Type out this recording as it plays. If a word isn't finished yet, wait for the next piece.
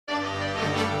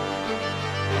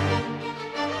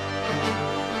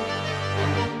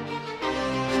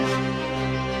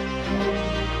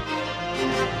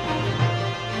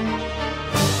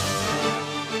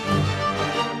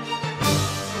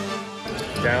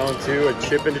down to a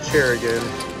chip and a chair again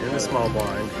in the small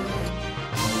blind.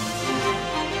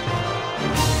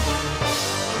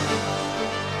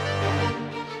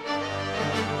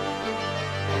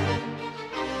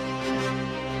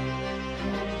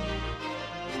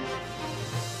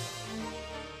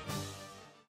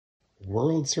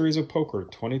 World Series of Poker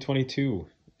 2022.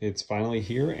 It's finally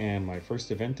here, and my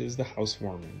first event is the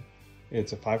Housewarming.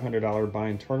 It's a $500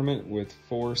 buy-in tournament with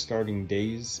 4 starting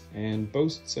days and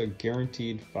boasts a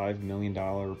guaranteed $5 million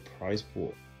prize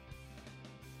pool.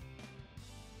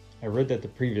 I read that the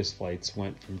previous flights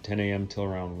went from 10 a.m. till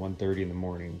around 1:30 in the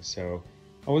morning, so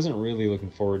I wasn't really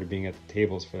looking forward to being at the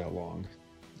tables for that long.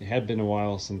 It had been a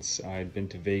while since I'd been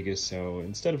to Vegas, so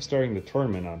instead of starting the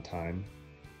tournament on time,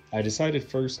 I decided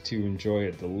first to enjoy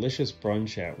a delicious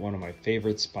brunch at one of my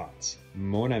favorite spots,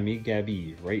 Mon Ami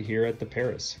Gabi, right here at the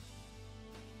Paris.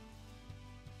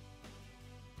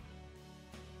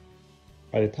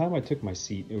 By the time I took my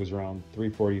seat, it was around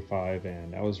 3:45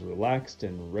 and I was relaxed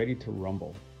and ready to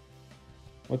rumble.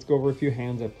 Let's go over a few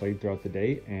hands I played throughout the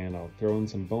day, and I'll throw in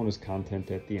some bonus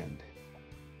content at the end.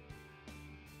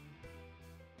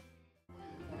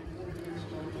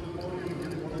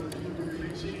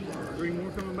 3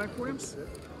 more coming back for him?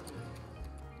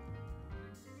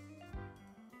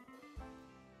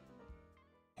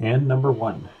 Hand number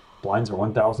 1. Blinds are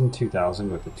 1,000, 2,000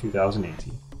 with a 2,000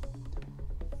 ante.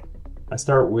 I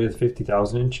start with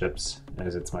 50,000 in chips,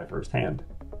 as it's my first hand.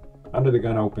 Under the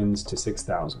gun opens to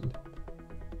 6,000.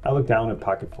 I look down at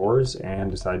pocket 4s and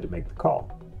decide to make the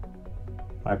call.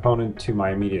 My opponent to my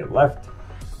immediate left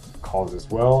calls as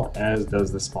well, as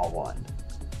does the small blind.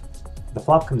 The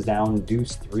flop comes down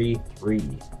deuce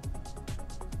 3-3.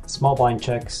 Small blind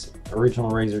checks, original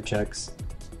razor checks,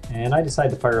 and I decide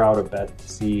to fire out a bet to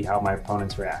see how my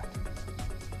opponents react.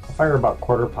 I fire about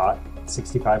quarter pot,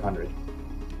 6,500.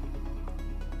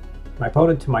 My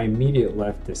opponent to my immediate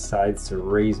left decides to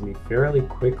raise me fairly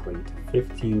quickly to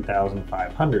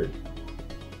 15,500.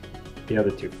 The other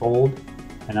 2 fold,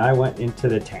 and I went into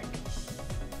the tank.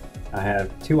 I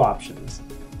have 2 options,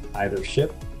 either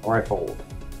ship or I fold.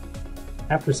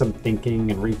 After some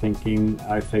thinking and rethinking,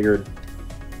 I figured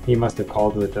he must have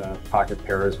called with a pocket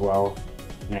pair as well,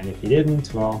 and if he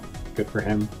didn't, well, good for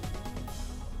him.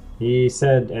 He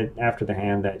said after the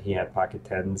hand that he had pocket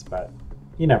 10s, but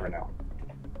you never know.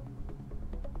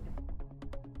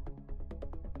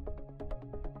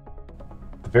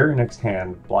 The very next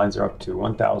hand, blinds are up to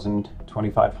 1,000,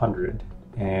 2,500,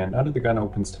 and under the gun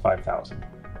opens to 5,000.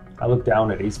 I look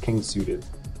down at ace-king suited.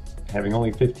 Having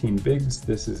only 15 bigs,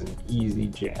 this is an easy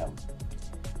jam.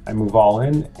 I move all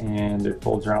in, and it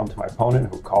folds around to my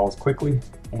opponent, who calls quickly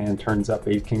and turns up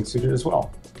ace-king suited as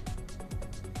well.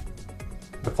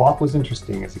 The flop was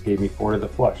interesting as it gave me 4 to the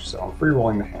flush, so I'm free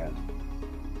rolling the hand.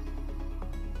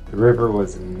 The river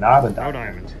was not a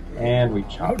diamond, and we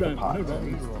chopped the pot.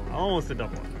 Almost a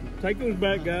double. Take those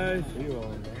back, guys. 2,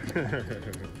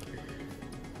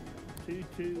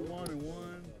 2, 1, and 1.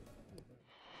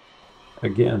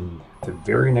 Again, the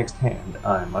very next hand,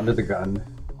 I'm under the gun,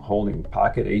 holding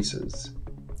pocket aces.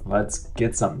 Let's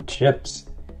get some chips.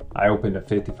 I open to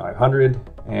 5,500,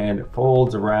 and it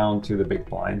folds around to the big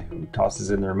blind, who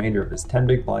tosses in the remainder of his 10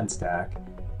 big blind stack,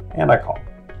 and I call.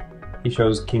 He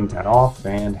shows king 10 off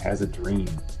and has a dream.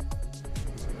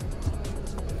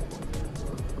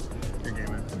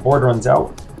 The board runs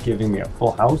out, giving me a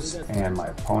full house, and my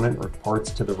opponent reports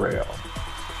to the rail.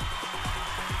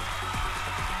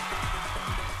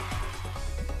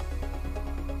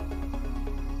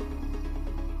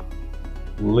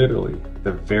 Literally,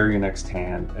 the very next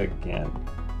hand again.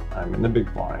 I'm in the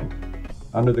big blind.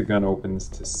 Under the gun opens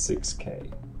to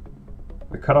 6K.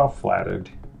 The cutoff flatted,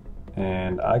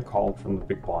 and I called from the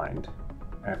big blind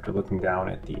after looking down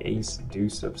at the ace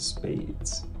deuce of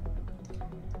spades.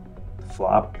 The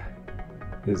flop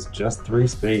is just 3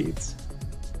 spades,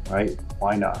 right?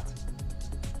 Why not?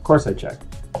 Of course I checked.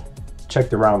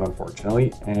 Checked the round,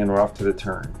 unfortunately, and we're off to the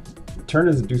turn. The turn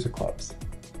is a deuce of clubs.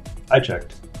 I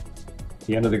checked.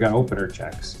 The end of the gun opener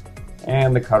checks,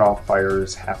 and the cutoff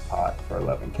fires half pot for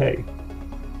 11K.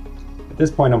 At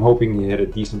this point, I'm hoping he hit a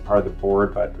decent part of the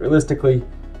board, but realistically,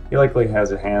 he likely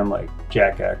has a hand like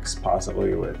Jack X,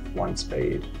 possibly with 1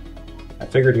 spade. I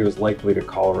figured he was likely to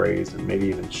call raise and maybe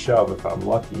even shove if I'm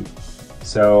lucky,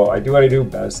 so I do what I do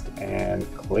best and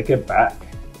click it back.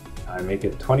 I make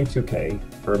it 22K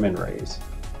for a min raise.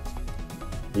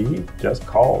 He just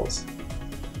calls.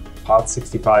 Pot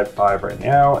 65-5 right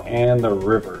now, and the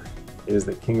river is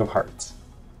the king of hearts.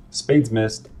 Spades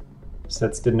missed,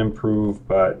 sets didn't improve,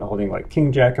 but holding like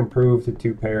king jack improved to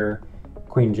 2 pair.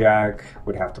 Queen jack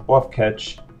would have to bluff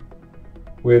catch.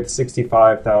 With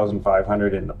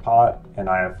 65,500 in the pot and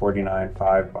I have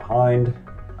 49.5 behind,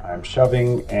 I'm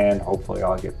shoving and hopefully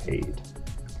I'll get paid.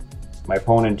 My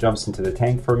opponent jumps into the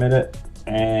tank for a minute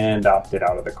and opted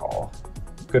out of the call.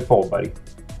 Good fold, buddy.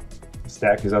 The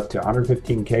stack is up to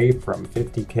 115k from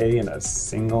 50k in a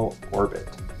single orbit.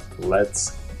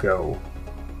 Let's go.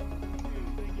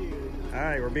 All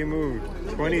right, we're being moved.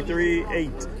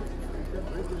 23-8.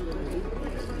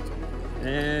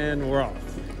 And we're off.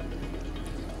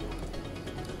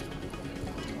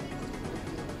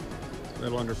 A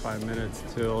little under 5 minutes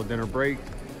till dinner break.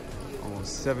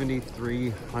 Almost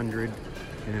 7,300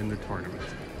 in the tournament.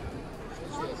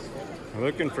 We're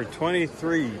looking for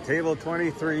 23, table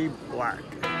 23 black.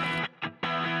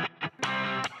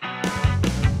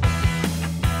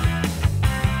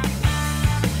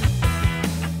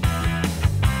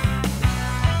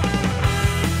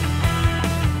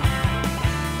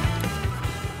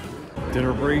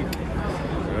 Dinner break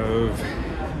of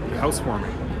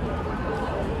housewarming.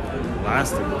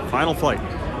 Last and final flight.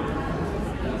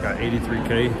 Got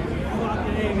 83k.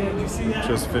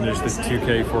 Just finished this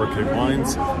 2k, 4k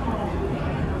blinds.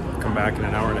 Come back in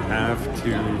an hour and a half to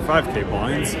 5k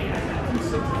blinds.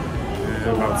 And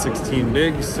about 16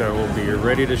 bigs, so we'll be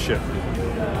ready to ship.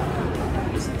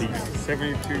 This is the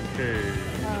 72k,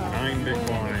 9 big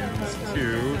blinds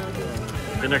to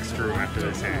the next room after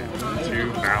this hand,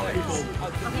 to Ballys.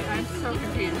 Okay, I'm so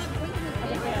confused.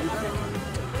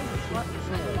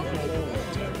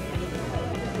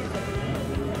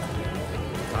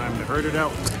 Time to herd it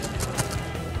out.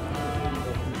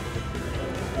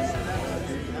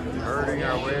 Herding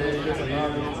our way to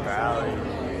Ballys.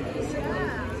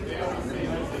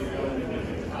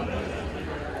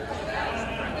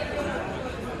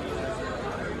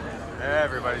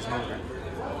 Everybody's moving.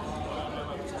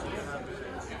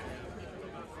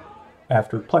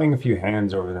 After playing a few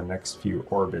hands over the next few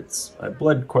orbits, I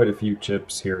bled quite a few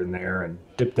chips here and there and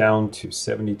dipped down to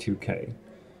 72k.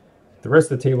 The rest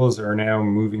of the tables are now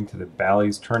moving to the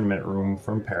Ballys tournament room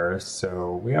from Paris,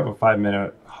 so we have a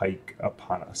 5-minute hike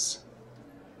upon us.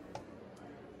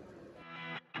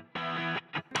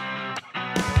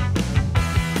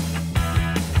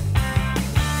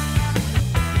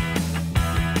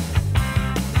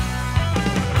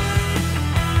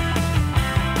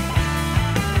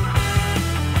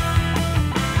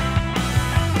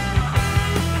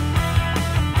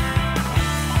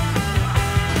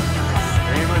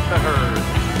 The herd.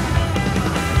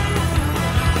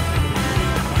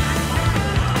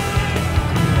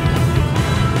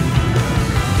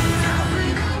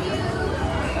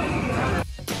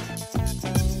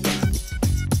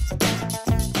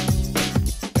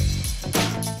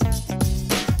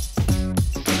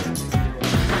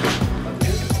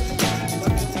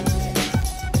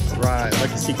 Right,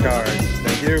 lucky C card.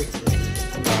 Thank you.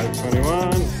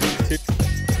 521.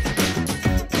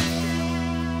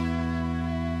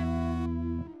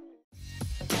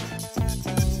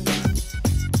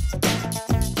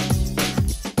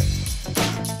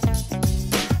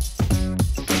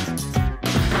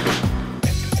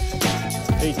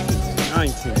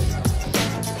 2.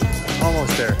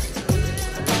 Almost there.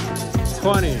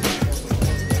 20.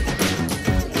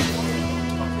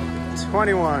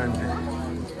 21.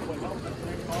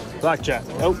 Blackjack.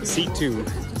 Oh, C2.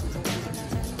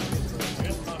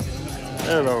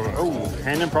 Hello. Oh,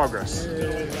 hand in progress.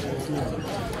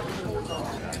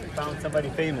 Found somebody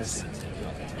famous.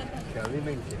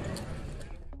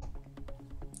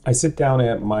 I sit down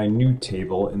at my new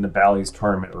table in the Ballys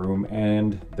tournament room,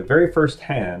 and the very first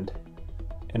hand,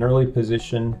 an early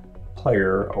position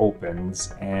player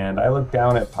opens, and I look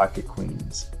down at pocket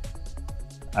queens.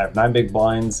 I have 9 big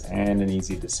blinds and an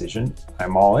easy decision.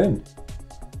 I'm all in.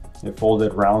 It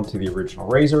folded round to the original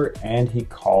raiser, and he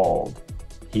called.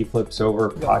 He flips over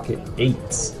pocket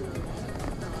 8s.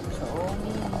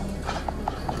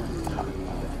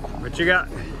 What you got?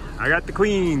 I got the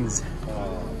queens.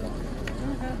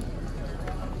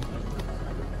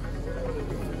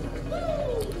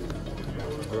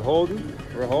 We're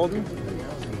holding.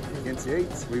 Against the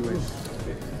 8s, we win.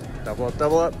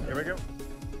 Double up. Here we go.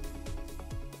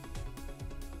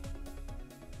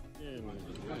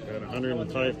 Got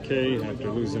 105k after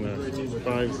losing a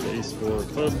 5s to ace 4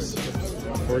 clubs.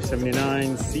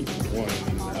 479, seat 1.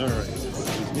 All right,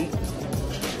 excuse me.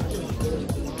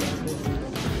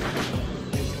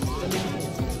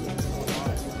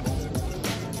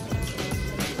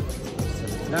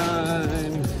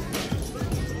 Nine.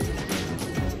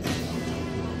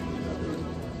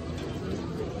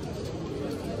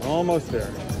 Almost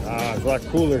there. It's a lot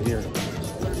cooler here.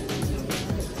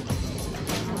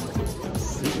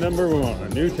 Seat number 1, a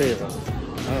new table.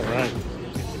 All right.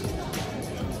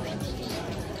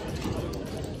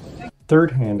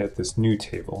 third hand at this new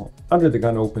table. Under the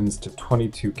gun opens to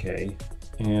 22K,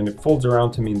 and it folds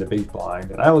around to me in the big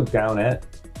blind, and I look down at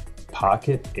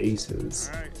pocket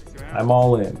aces. I'm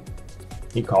all in.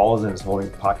 He calls and is holding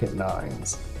pocket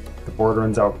nines. The board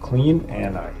runs out clean,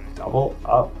 and I double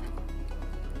up.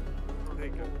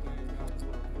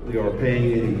 We are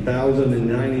paying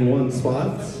 1,091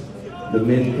 spots. The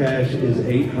min cash is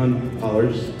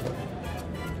 $800.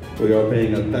 We are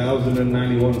paying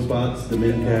 1,091 spots. The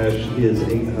min cash is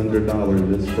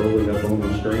 $800. It's scrolling up on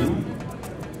the screen.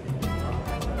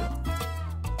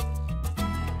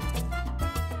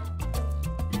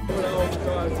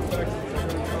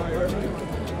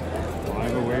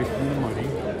 Live away from the money.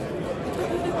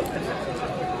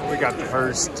 We got the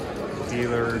first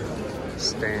dealer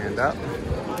stand up.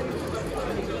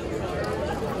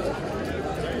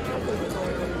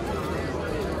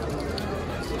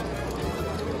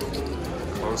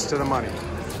 Close to the money.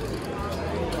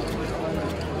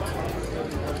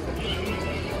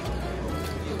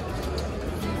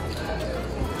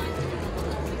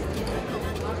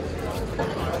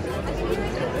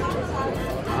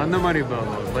 On the money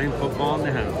bubble, playing football in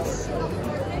the house.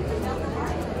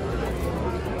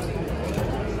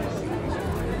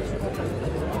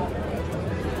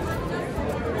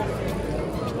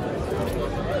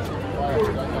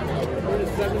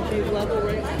 Level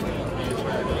right now?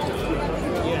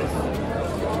 Yes.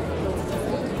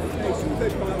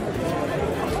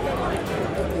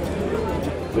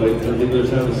 Wait, the dealers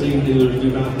have a seat. Dealers do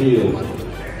not deal.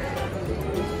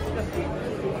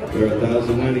 There are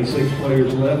 1,096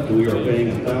 players left. We are paying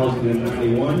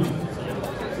 1,091.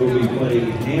 We'll be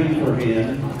playing hand for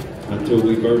hand until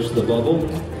we burst the bubble.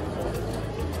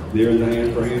 They're in the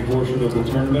hand for hand portion of the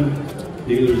tournament.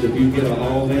 Dealers, if you get a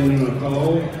all-in and a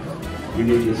call, you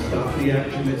need to stop the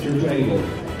action at your table.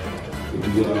 If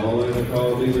you get an all-in and a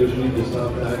call, dealers need to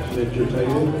stop the action at your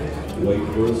table. Wait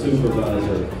for a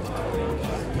supervisor.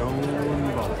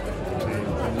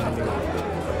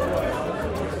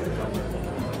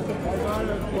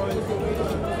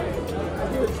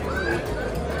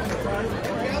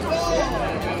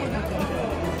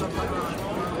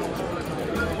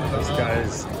 This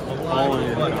guy's all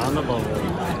in on the bubble.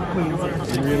 In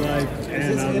real life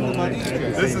and online.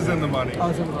 This is in the money.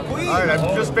 All right,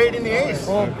 I'm just baiting the ace.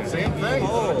 Same thing.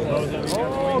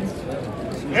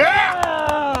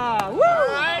 Yeah! Woo! All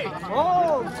right.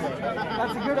 Oh,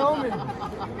 that's a good omen.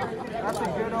 That's a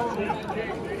good omen.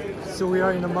 So we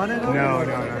are in the money now? No.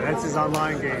 That's his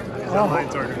online game. His online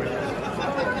tournament.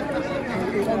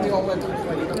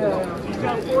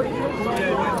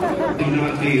 Do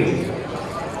not deal.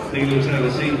 Dealers have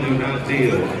a seat. Do not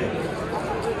deal.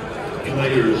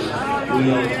 Players, we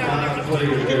lost 5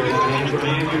 players during the hand for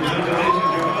hand.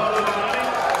 Congratulations, you're all in the money.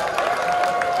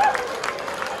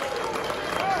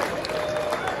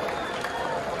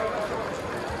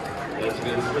 That's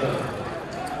good stuff.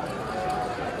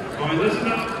 All right, listen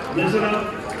up. Listen up.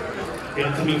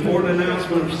 Got some important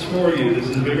announcements for you. This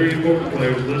is very important,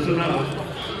 players. Listen up.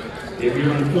 If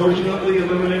you're unfortunately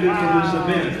eliminated from this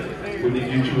event, we need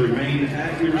you to remain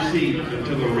at your seat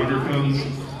until the runner comes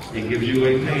and gives you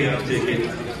a payout ticket.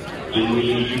 Then we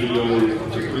need you to go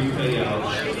to free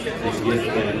payouts and get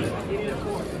that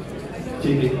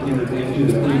ticket entered into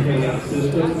the free payout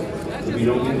system. If you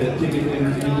don't get that ticket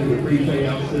entered into the free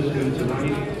payout system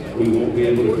tonight, we won't be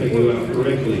able to pay you out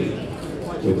correctly.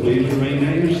 So please remain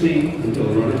at your seat until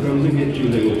the runner comes and gets you.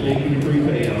 They will take you to free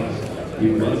payouts. You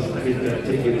must get that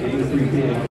ticket in the free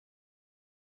payout.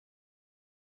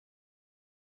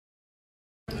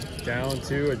 Down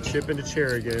to a chip and a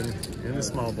chair again in the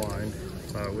small blind,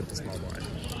 with the small blind.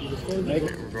 Okay,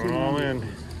 we're going all in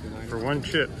for one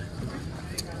chip.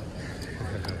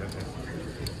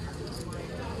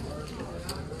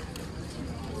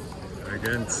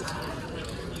 Against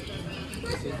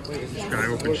Sky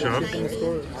Open Shove.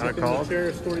 I called.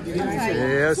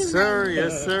 Yes, sir.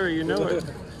 Yes, sir. You know it.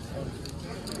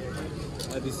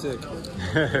 That'd be sick.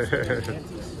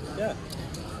 Yeah.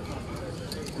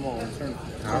 Come on, turn.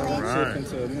 All right.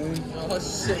 Into a moon. Oh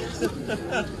shit.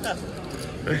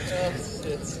 Oh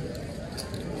shit.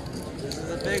 This is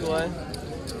a big one.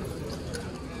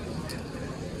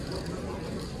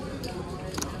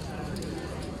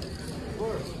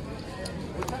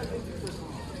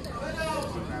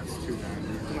 That's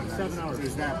 290. 7 hours.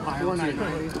 Is that 490?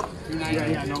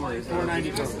 290. Yeah, no worries.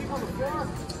 490 total.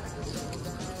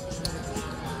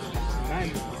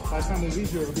 90. By the time we leave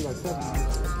here, it'll be like 7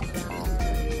 hours.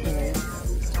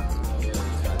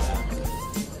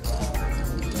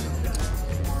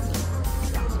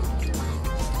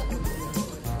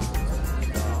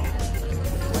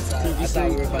 thought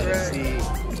we were about to see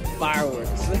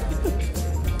fireworks.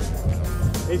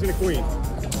 Ace and a queen.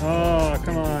 Oh,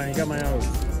 come on. You got my out.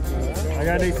 I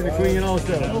got ace and a queen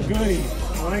also. Oh, goody.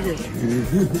 I like it.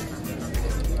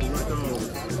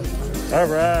 All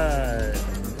right.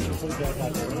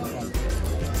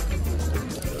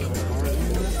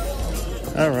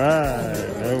 All right.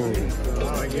 Oh.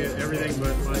 I get everything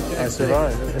but my I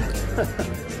survived.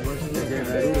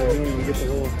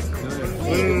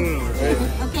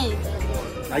 Okay.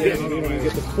 I get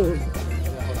the full.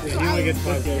 Yeah, you only get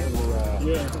 5 days from the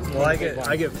yeah. Well,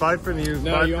 I get 5 from you.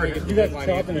 No, you only get you got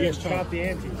chopped and you get chopped the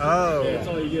ante. Oh. Yeah, that's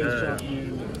all you get is chopped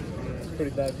and it's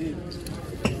pretty bad deal.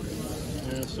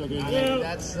 Yeah, it's so good. Yeah,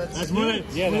 that's money.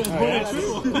 Yeah, that's money too.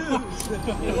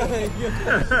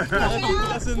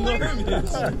 That's enormous.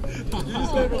 You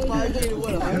just go from 5K to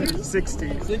what? 160.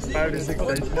 5 to 60.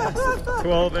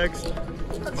 12x.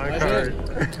 My card.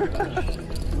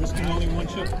 Whiskey only 1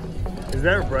 chip. Is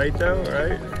that right though?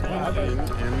 Right?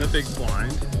 In the big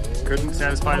blind. Couldn't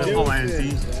satisfy the full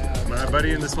ante. My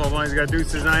buddy in the small blind's got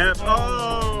deuces and I have.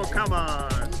 Oh, come on.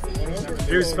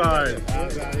 Deuce 5.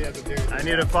 I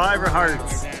need a 5 or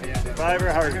hearts. 5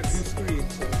 or hearts.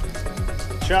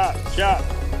 Chop, chop.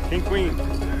 King, queen.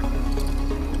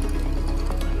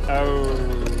 Oh,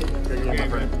 good game, my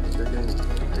friend. Good game.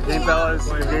 Good game, fellas.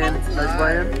 Good game. Nice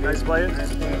playing. Nice playing.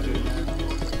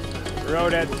 The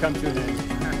road had to come to an end.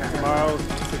 Tomorrow,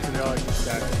 $60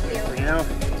 stack. For now,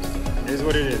 it is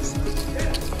what it is.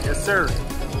 Yes, sir.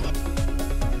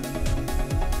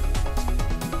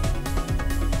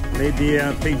 Made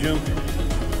the pay jump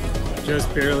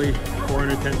just barely,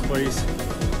 410th place.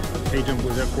 Pay jump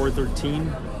was at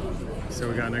 413, so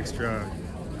we got an extra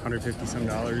 $150 some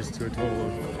to a total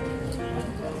of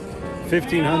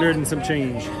 $1,500 and some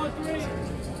change.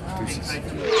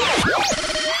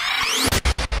 Deuces.